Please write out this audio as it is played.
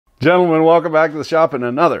Gentlemen, welcome back to the shop in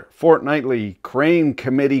another fortnightly crane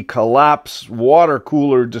committee collapse water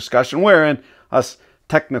cooler discussion wherein us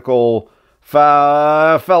technical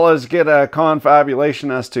fellas get a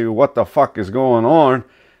confabulation as to what the fuck is going on.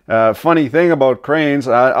 Funny thing about cranes,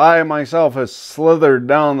 I myself has slithered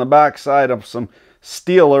down the backside of some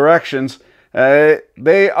steel erections.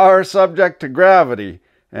 They are subject to gravity,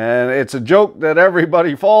 and it's a joke that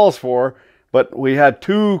everybody falls for. But we had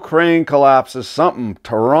two crane collapses, something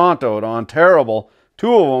Toronto'd on, terrible.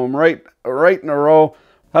 Two of them right in a row.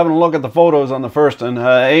 Having a look at the photos on the first one,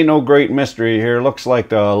 ain't no great mystery here. Looks like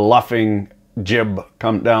the luffing jib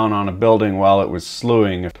come down on a building while it was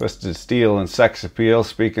slewing. Twisted steel and sex appeal.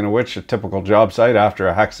 Speaking of which, a typical job site after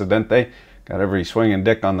a accidente. Got every swinging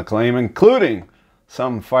dick on the claim, including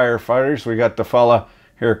some firefighters. We got the fella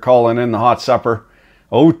here calling in the hot supper.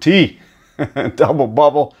 OT, double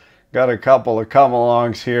bubble. Got a couple of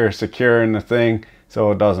come-alongs here securing the thing so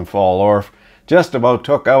it doesn't fall off. Just about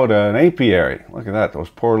took out an apiary. Look at that, those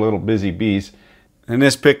poor little busy bees. In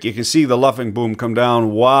this pic, you can see the luffing boom come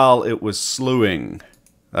down while it was slewing.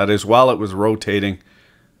 That is, while it was rotating.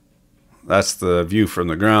 That's the view from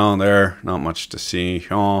the ground there. Not much to see.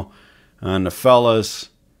 Oh. And the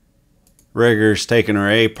fellas, riggers, taking her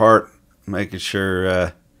apart, making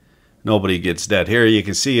sure nobody gets dead. Here you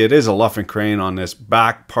can see it is a luffing crane on this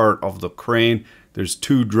back part of the crane. There's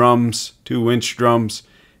two drums, 2-inch drums,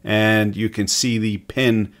 and you can see the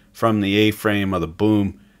pin from the A-frame of the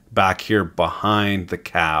boom back here behind the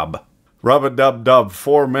cab. Rub-a-dub-dub,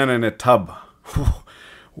 4 men in a tub.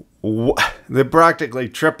 They're practically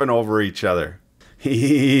tripping over each other.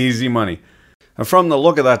 Easy money. And from the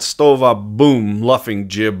look of that stove-up boom luffing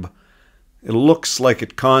jib, it looks like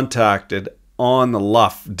it contacted on the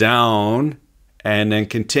luff down and then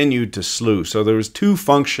continued to slew. So there was two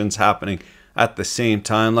functions happening at the same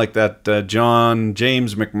time, like that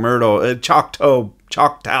James McMurdo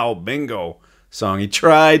Choctaw Bingo song. He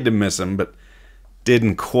tried to miss him but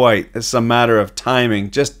didn't quite. It's a matter of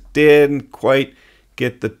timing. Just didn't quite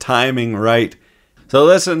get the timing right. So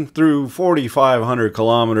listen, through 4,500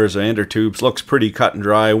 kilometers of intertubes, looks pretty cut and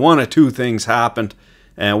dry. One of two things happened,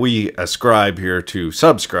 and we subscribe here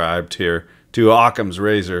to Occam's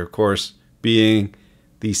razor, of course, being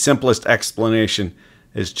the simplest explanation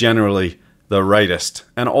is generally the rightest.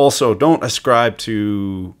 And also, don't ascribe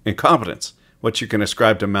to incompetence what you can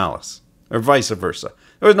ascribe to malice, or vice versa.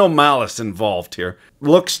 There was no malice involved here.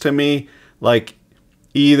 Looks to me like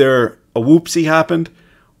either a whoopsie happened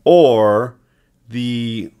or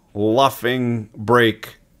the luffing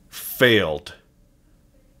brake failed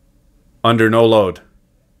under no load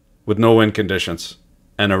with no wind conditions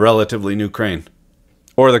and a relatively new crane,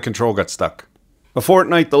 or the control got stuck. A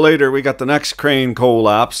fortnight later, we got the next crane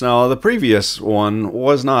collapse. Now, the previous one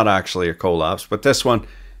was not actually a collapse, but this one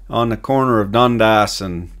on the corner of Dundas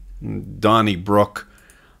and Donnybrook.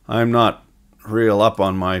 I'm not real up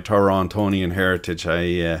on my Torontonian heritage.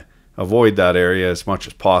 I avoid that area as much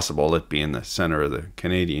as possible, it being the center of the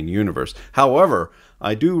Canadian universe. However,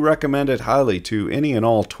 I do recommend it highly to any and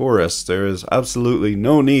all tourists. There is absolutely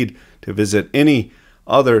no need to visit any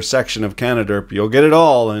other section of Canada. You'll get it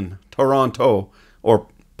all in Toronto or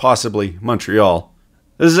possibly Montreal.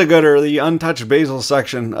 This is a gooder. The untouched basal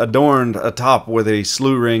section adorned atop with a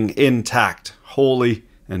slew ring intact, holy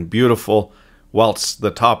and beautiful, whilst the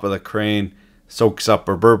top of the crane soaks up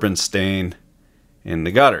a bourbon stain in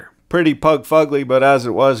the gutter. Pretty pug fugly, but as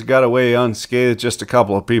it was, got away unscathed. Just a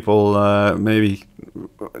couple of people maybe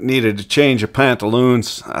needed to change of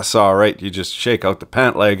pantaloons. That's all right. You just shake out the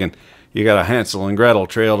pant leg and you got a Hansel and Gretel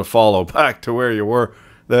trail to follow back to where you were.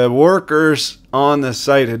 The workers on the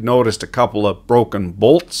site had noticed a couple of broken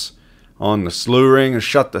bolts on the slew ring and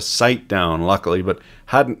shut the site down, luckily, but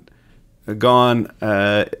hadn't gone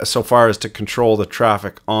so far as to control the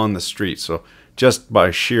traffic on the street. So just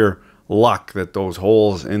by sheer luck that those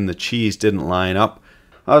holes in the cheese didn't line up.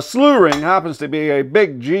 A slew ring happens to be a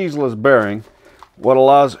big Jesus bearing, what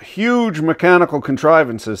allows huge mechanical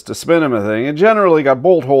contrivances to spin them a thing. It generally got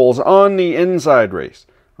bolt holes on the inside race,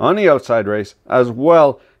 on the outside race, as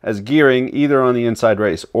well as gearing either on the inside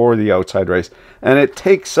race or the outside race. And it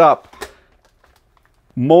takes up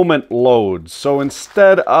moment loads. So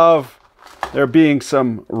instead of there being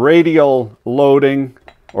some radial loading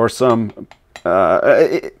or some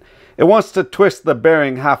it wants to twist the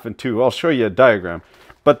bearing half in two. I'll show you a diagram.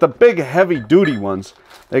 But the big heavy duty ones,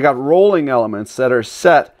 they got rolling elements that are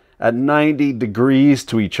set at 90 degrees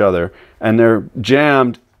to each other, and they're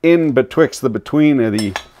jammed in betwixt the between of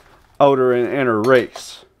the outer and inner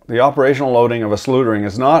race. The operational loading of a slew ring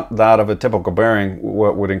is not that of a typical bearing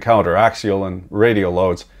what would encounter axial and radial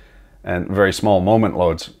loads. and very small moment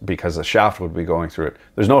loads because the shaft would be going through it.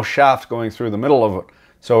 There's no shaft going through the middle of it,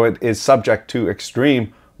 so it is subject to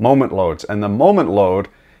extreme moment loads. And the moment load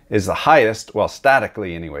is the highest, well,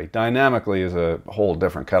 statically anyway. Dynamically is a whole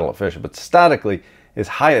different kettle of fish, but statically is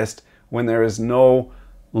highest when there is no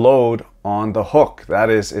load on the hook. That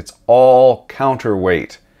is, it's all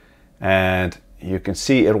counterweight. And you can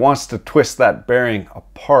see it wants to twist that bearing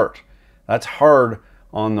apart. That's hard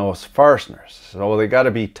on those fasteners. So they got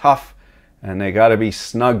to be tough and they got to be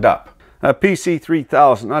snugged up. A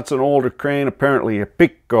PC3000, that's an older crane, apparently a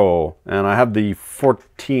Pico. And I have the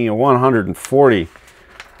 140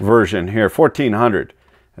 version here, 1400.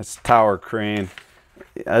 That's tower crane.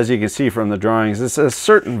 As you can see from the drawings, it's a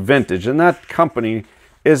certain vintage, and that company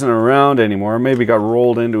isn't around anymore. Maybe got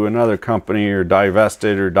rolled into another company or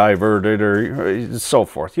divested or diverted or so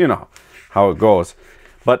forth. You know how it goes.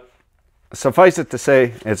 But suffice it to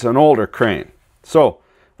say, it's an older crane. So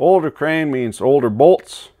older crane means older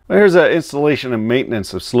bolts. Here's an installation and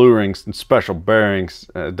maintenance of slew rings and special bearings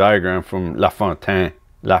diagram from La Fontaine.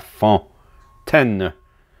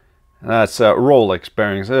 That's Rolex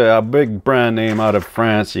bearings, a big brand name out of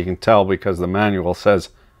France. You can tell because the manual says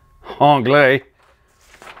Anglais.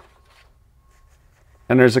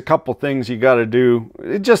 And there's a couple things you got to do,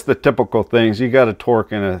 just the typical things. You got to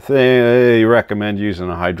torque in a thing. They recommend using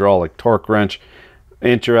a hydraulic torque wrench.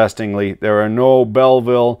 Interestingly, there are no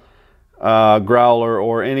Belleville growler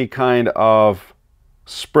or any kind of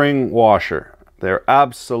spring washer. They're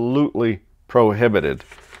absolutely prohibited.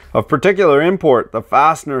 Of particular import, the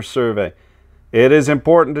fastener survey. It is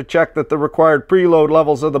important to check that the required preload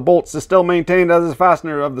levels of the bolts is still maintained as the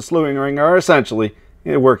fastener of the slewing ring are essentially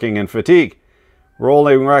working in fatigue.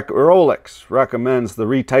 Rolex recommends the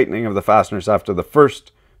retightening of the fasteners after the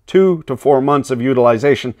first 2 to 4 months of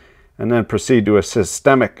utilization and then proceed to a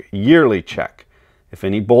systemic yearly check. If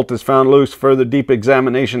any bolt is found loose, further deep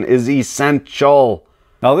examination is essential.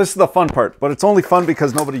 Now this is the fun part, but it's only fun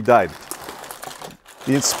because nobody died.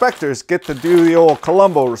 The inspectors get to do the old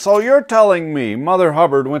Columbo. So you're telling me Mother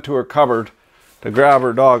Hubbard went to her cupboard to grab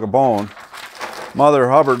her dog a bone. Mother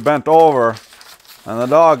Hubbard bent over and the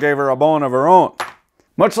dog gave her a bone of her own.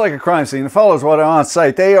 Much like a crime scene, the fellows what are on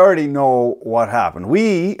site, they already know what happened.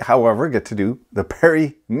 We, however, get to do the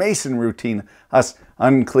Perry Mason routine. Us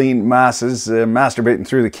unclean masses masturbating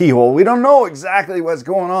through the keyhole. We don't know exactly what's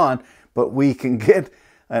going on, but we can get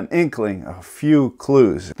an inkling, a few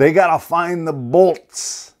clues. They gotta find the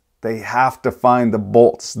bolts. They have to find the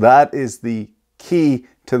bolts. That is the key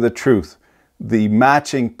to the truth. The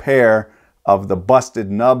matching pair of the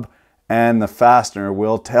busted nub and the fastener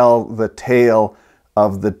will tell the tale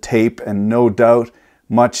of the tape, and no doubt,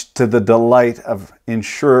 much to the delight of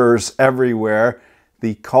insurers everywhere,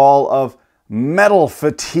 the call of metal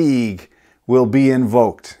fatigue will be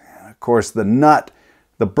invoked. Of course, the nut,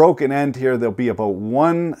 the broken end here, there'll be about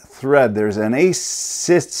one thread. There's an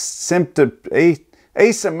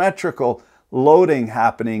asymmetrical loading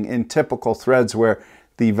happening in typical threads where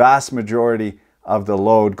the vast majority of the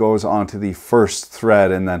load goes onto the first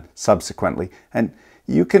thread and then subsequently. And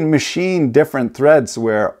you can machine different threads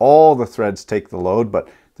where all the threads take the load, but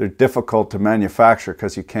they're difficult to manufacture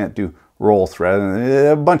because you can't do roll thread and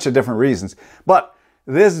a bunch of different reasons. But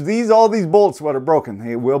all these bolts what are broken,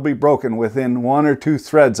 they will be broken within 1 or 2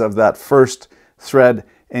 threads of that first thread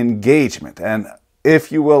engagement. And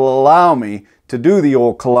if you will allow me to do the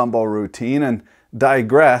old Columbo routine and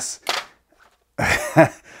digress,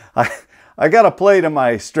 I got to play to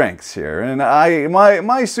my strengths here, and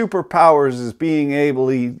my superpowers is being able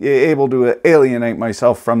to alienate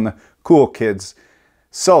myself from the cool kids.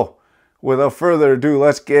 So, without further ado,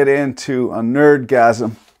 let's get into a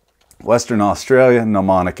nerdgasm. Western Australia,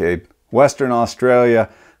 mnemonic. Western Australia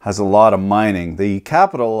has a lot of mining. The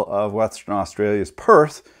capital of Western Australia is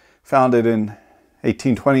Perth, founded in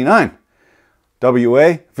 1829.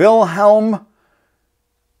 WA, Wilhelm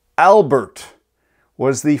Albert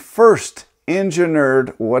was the first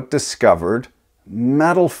engineered what discovered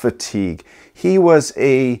metal fatigue. He was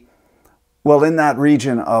in that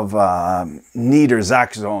region of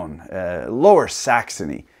Niedersachsen, Lower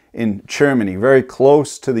Saxony in Germany, very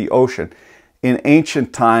close to the ocean. In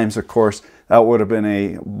ancient times, of course, that would have been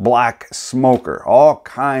a black smoker. All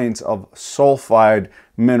kinds of sulfide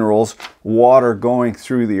minerals, water going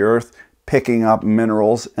through the earth, picking up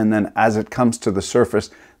minerals, and then as it comes to the surface,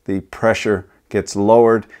 the pressure gets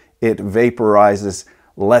lowered, it vaporizes,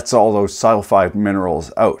 lets all those sulfide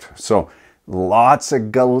minerals out. So lots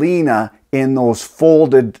of galena in those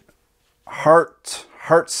folded heart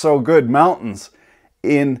so good mountains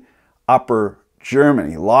in upper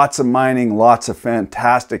Germany. Lots of mining, lots of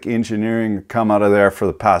fantastic engineering come out of there for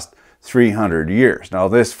the past 300 years. Now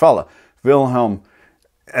this fella, Wilhelm,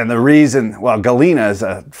 and the reason, well, galena is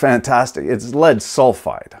a fantastic, it's lead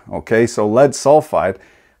sulfide, okay? So lead sulfide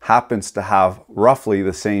happens to have roughly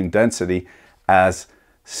the same density as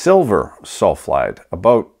silver sulfide,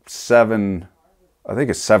 about 7, I think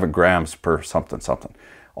it's 7 grams per something.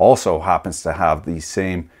 Also happens to have the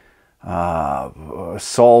same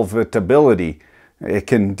solvability. It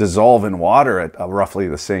can dissolve in water at roughly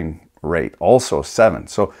the same rate, also 7.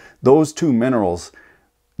 So those two minerals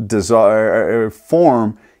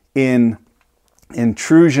form in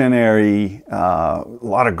intrusionary, a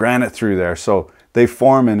lot of granite through there, so they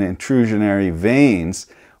form in intrusionary veins,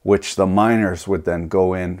 which the miners would then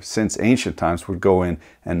go in, since ancient times, would go in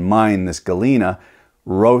and mine this galena,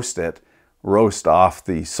 roast it, roast off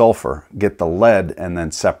the sulfur, get the lead, and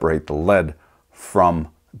then separate the lead from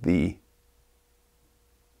the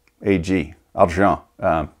argent,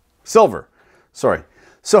 silver. Sorry.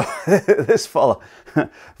 So this fella,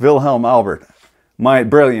 Wilhelm Albert, my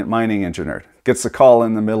brilliant mining engineer, gets the call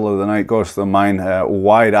in the middle of the night, goes to the mine,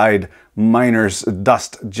 wide-eyed miner's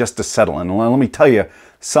dust just to settle in. Let me tell you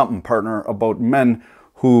something, partner, about men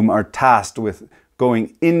whom are tasked with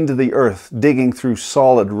going into the earth, digging through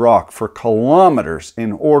solid rock for kilometers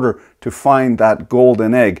in order to find that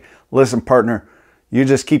golden egg. Listen, partner, you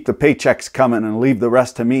just keep the paychecks coming and leave the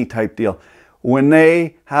rest to me type deal. When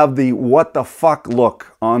they have the what the fuck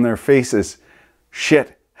look on their faces,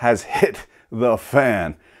 shit has hit the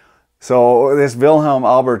fan. So this Wilhelm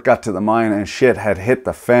Albert got to the mine and shit had hit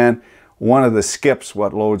the fan. One of the skips,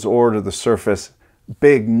 what loads ore to the surface,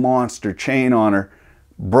 big monster chain on her,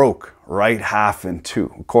 broke right half in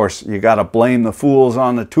two. Of course, you got to blame the fools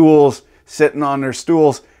on the tools, sitting on their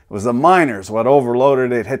stools. It was the miners what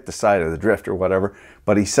overloaded it, hit the side of the drift or whatever.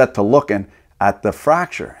 But he set to looking at the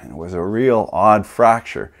fracture, and it was a real odd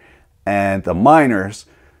fracture. And the miners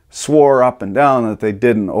swore up and down that they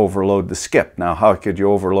didn't overload the skip. Now, how could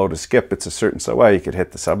you overload a skip? It's a certain way you could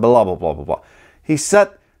hit the side, blah, blah, blah, blah, blah. He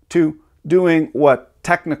set to doing what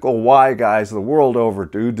technical Y guys the world over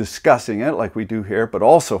do, discussing it like we do here, but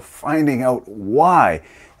also finding out why.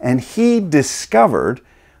 And he discovered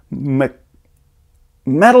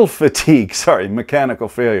metal fatigue, sorry, mechanical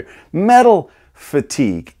failure. Metal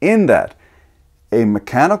fatigue, in that a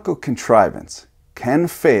mechanical contrivance can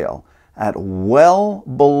fail at well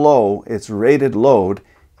below its rated load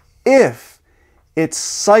if it's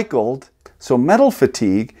cycled. So metal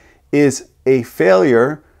fatigue is a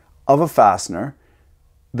failure of a fastener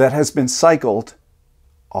that has been cycled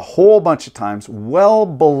a whole bunch of times well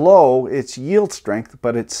below its yield strength,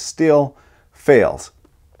 but it still fails.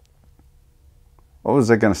 What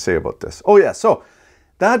was I going to say about this? Oh yeah, so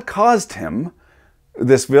that caused him,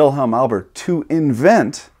 this Wilhelm Albert, to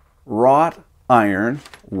invent wrought iron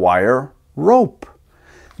wire rope.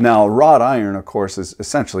 Now, wrought iron, of course, is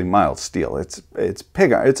essentially mild steel. It's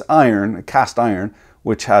iron, cast iron,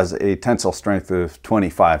 which has a tensile strength of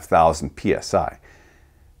 25,000 psi.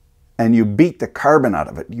 And you beat the carbon out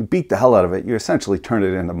of it, you beat the hell out of it, you essentially turn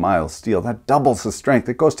it into mild steel. That doubles the strength.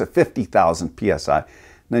 It goes to 50,000 psi. And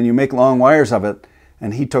then you make long wires of it,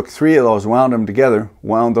 and he took 3 of those, wound them together,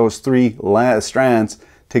 wound those 3 strands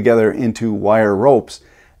together into wire ropes,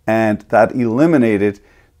 and that eliminated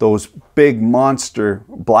those big monster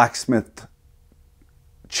blacksmith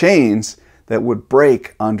chains that would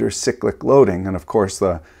break under cyclic loading. And of course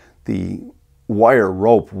the wire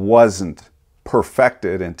rope wasn't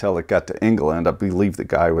perfected until it got to England. I believe the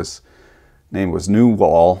guy name was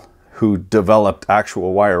Newall, who developed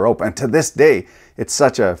actual wire rope. And to this day, it's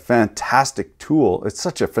such a fantastic tool. It's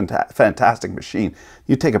such a fantastic machine.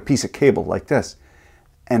 You take a piece of cable like this,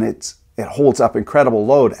 and it holds up incredible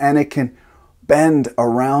load, and it can bend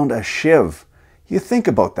around a shiv. You think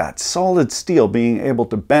about that, solid steel being able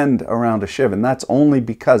to bend around a shiv, and that's only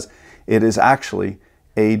because it is actually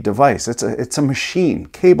a device. It's a machine.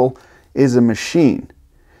 Cable is a machine.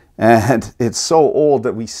 And it's so old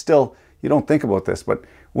that you don't think about this, but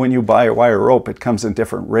when you buy a wire rope, it comes in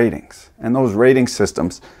different ratings. And those rating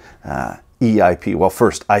systems, EIP, well,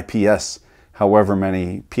 first IPS, however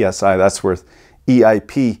many PSI that's worth.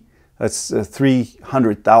 EIP, that's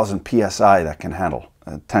 300,000 PSI that can handle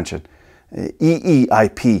tension.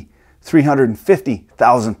 EEIP,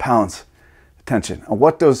 350,000 pounds tension. And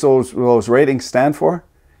what does those ratings stand for?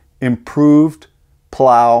 Improved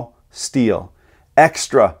plow steel.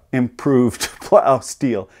 Extra improved plow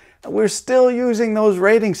steel. And we're still using those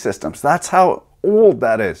rating systems. That's how old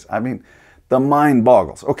that is. I mean, the mind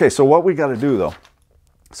boggles. Okay, so what we got to do though,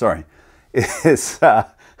 is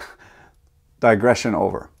digression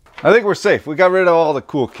over. I think we're safe. We got rid of all the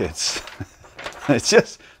cool kids. It's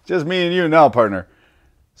just me and you now, partner.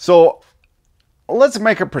 So let's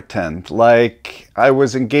make a pretend like I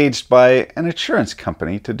was engaged by an insurance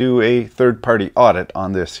company to do a third-party audit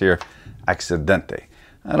on this here accidente.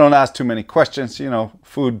 I don't ask too many questions, you know,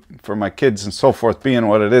 food for my kids and so forth being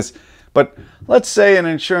what it is. But let's say an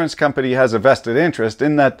insurance company has a vested interest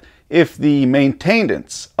in that if the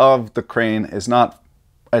maintenance of the crane is not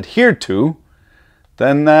adhered to,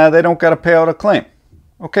 then they don't got to pay out a claim.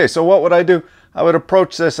 Okay, so what would I do? I would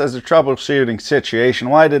approach this as a troubleshooting situation.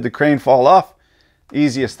 Why did the crane fall off?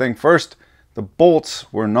 Easiest thing first, the bolts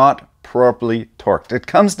were not properly torqued. It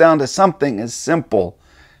comes down to something as simple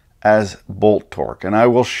as bolt torque. And I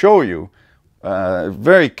will show you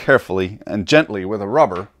very carefully and gently with a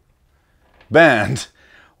rubber band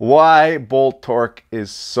why bolt torque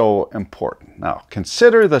is so important. Now,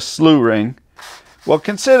 consider the slew ring. Well,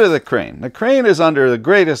 consider the crane. The crane is under the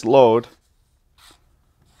greatest load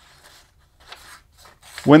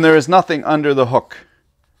when there is nothing under the hook,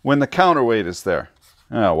 when the counterweight is there.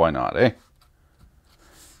 Oh, why not, eh?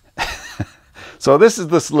 So this is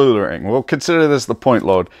the slew ring. We'll consider this the point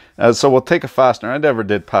load. So we'll take a fastener. I never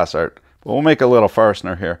did pass art, but we'll make a little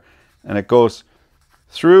fastener here. And it goes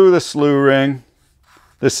through the slew ring.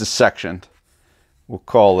 This is sectioned. We'll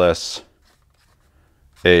call this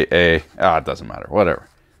AA. It doesn't matter, whatever.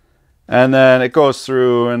 And then it goes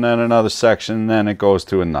through, and then another section, and then it goes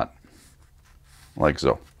to a nut. Like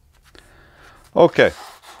so. Okay.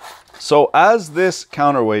 So as this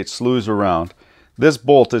counterweight slews around, this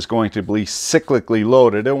bolt is going to be cyclically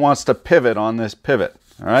loaded. It wants to pivot on this pivot.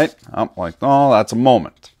 All right? I'm like, oh, that's a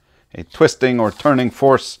moment. A twisting or turning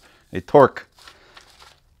force, a torque.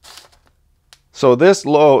 So this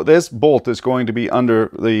bolt is going to be under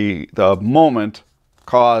the moment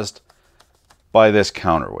caused by this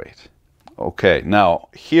counterweight. Okay, now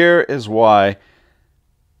here is why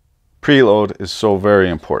preload is so very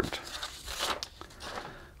important.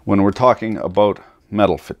 When we're talking about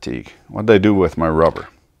metal fatigue, what did I do with my rubber?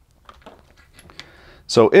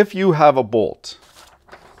 So if you have a bolt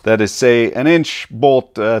that is, say, an inch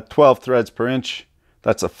bolt, 12 threads per inch,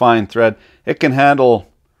 that's a fine thread. It can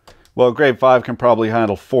handle, well, grade 5 can probably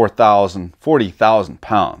handle 40,000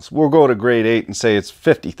 pounds. We'll go to grade 8 and say it's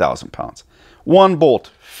 50,000 pounds. One bolt,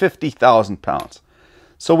 50,000 pounds.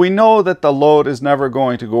 So we know that the load is never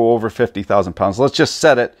going to go over 50,000 pounds. Let's just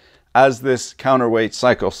set it as this counterweight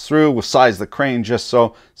cycles through. We'll size the crane just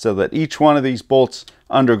so that each one of these bolts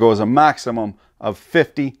undergoes a maximum of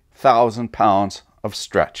 50,000 pounds of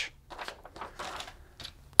stretch.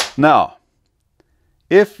 Now,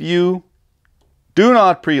 if you do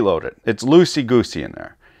not preload it, it's loosey-goosey in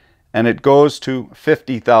there, and it goes to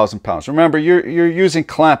 50,000 pounds. Remember, you're using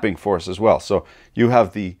clamping force as well. So you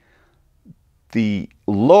have the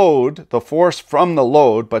load, the force from the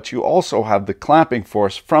load, but you also have the clamping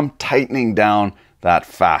force from tightening down that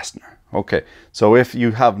fastener. Okay, so if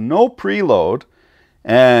you have no preload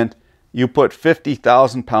and you put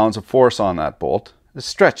 50,000 pounds of force on that bolt, it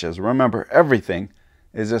stretches. Remember, everything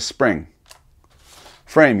is a spring.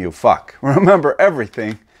 Frame, you fuck. Remember,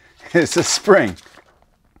 everything is a spring.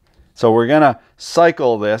 So we're going to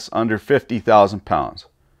cycle this under 50,000 pounds.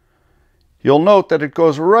 You'll note that it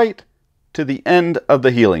goes right to the end of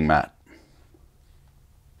the healing mat.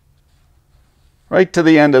 Right to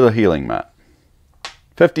the end of the healing mat.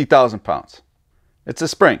 50,000 pounds. It's a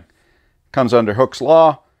spring. Comes under Hooke's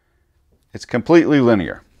law. It's completely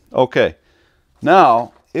linear. Okay.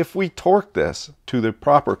 Now, if we torque this to the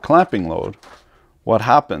proper clamping load, what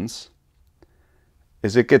happens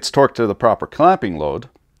is it gets torqued to the proper clamping load.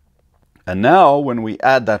 And now when we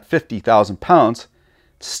add that 50,000 pounds,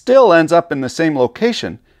 it still ends up in the same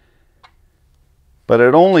location, but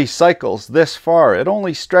it only cycles this far. It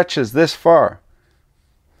only stretches this far.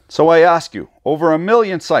 So I ask you, over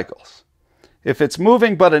 1,000,000 cycles, if it's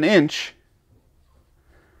moving but an inch,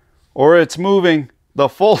 or it's moving the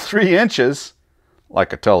full 3 inches,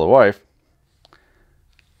 like I tell the wife,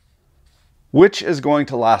 which is going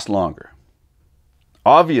to last longer?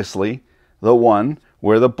 Obviously, the one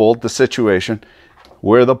where the bolt, the situation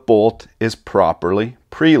where the bolt is properly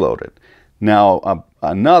preloaded. Now,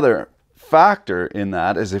 another factor in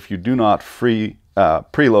that is if you do not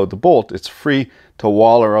preload the bolt, it's free to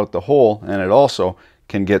waller out the hole, and it also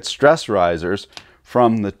can get stress risers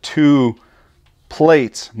from the two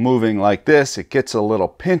plates moving like this. It gets a little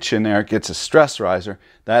pinch in there, it gets a stress riser.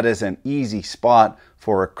 That is an easy spot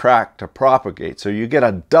for a crack to propagate. So you get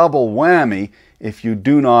a double whammy if you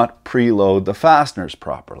do not preload the fasteners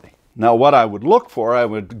properly. Now what I would look for, I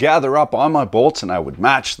would gather up on my bolts and I would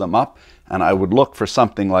match them up, and I would look for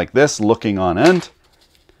something like this, looking on end.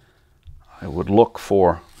 I would look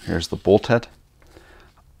for, here's the bolt head.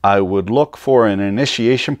 I would look for an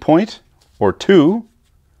initiation point or two,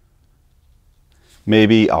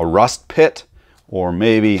 maybe a rust pit, or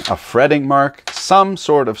maybe a fretting mark, some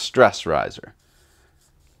sort of stress riser.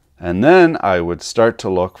 And then I would start to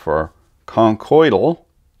look for conchoidal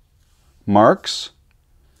marks,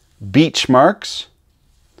 beach marks.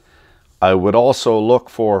 I would also look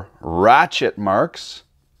for ratchet marks,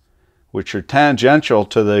 which are tangential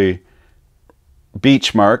to the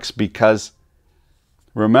beach marks, because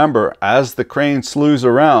remember, as the crane slews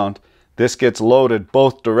around, this gets loaded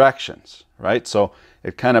both directions, right? So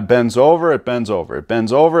it kind of bends over, it bends over, it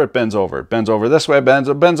bends over, it bends over, it bends over this way, it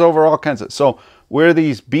bends over all kinds of. So where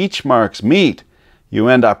these beach marks meet, you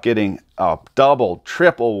end up getting a double,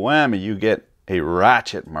 triple whammy. You get a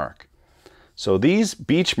ratchet mark. So these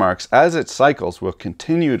beach marks, as it cycles, will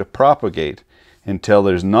continue to propagate until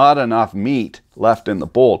there's not enough meat left in the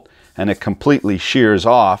bolt and it completely shears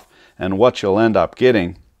off. And what you'll end up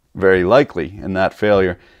getting, very likely in that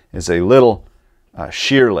failure, is a little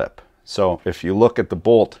shear lip. So if you look at the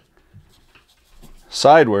bolt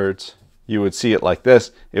sidewards, you would see it like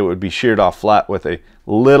this. It would be sheared off flat with a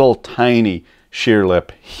little tiny shear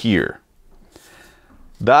lip here.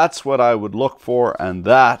 That's what I would look for, and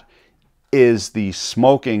that is the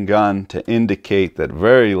smoking gun to indicate that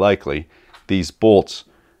very likely these bolts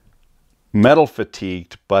metal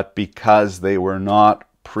fatigued, but because they were not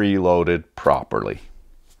preloaded properly.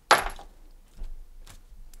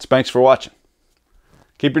 Thanks for watching.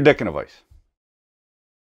 Keep your dick in a vice.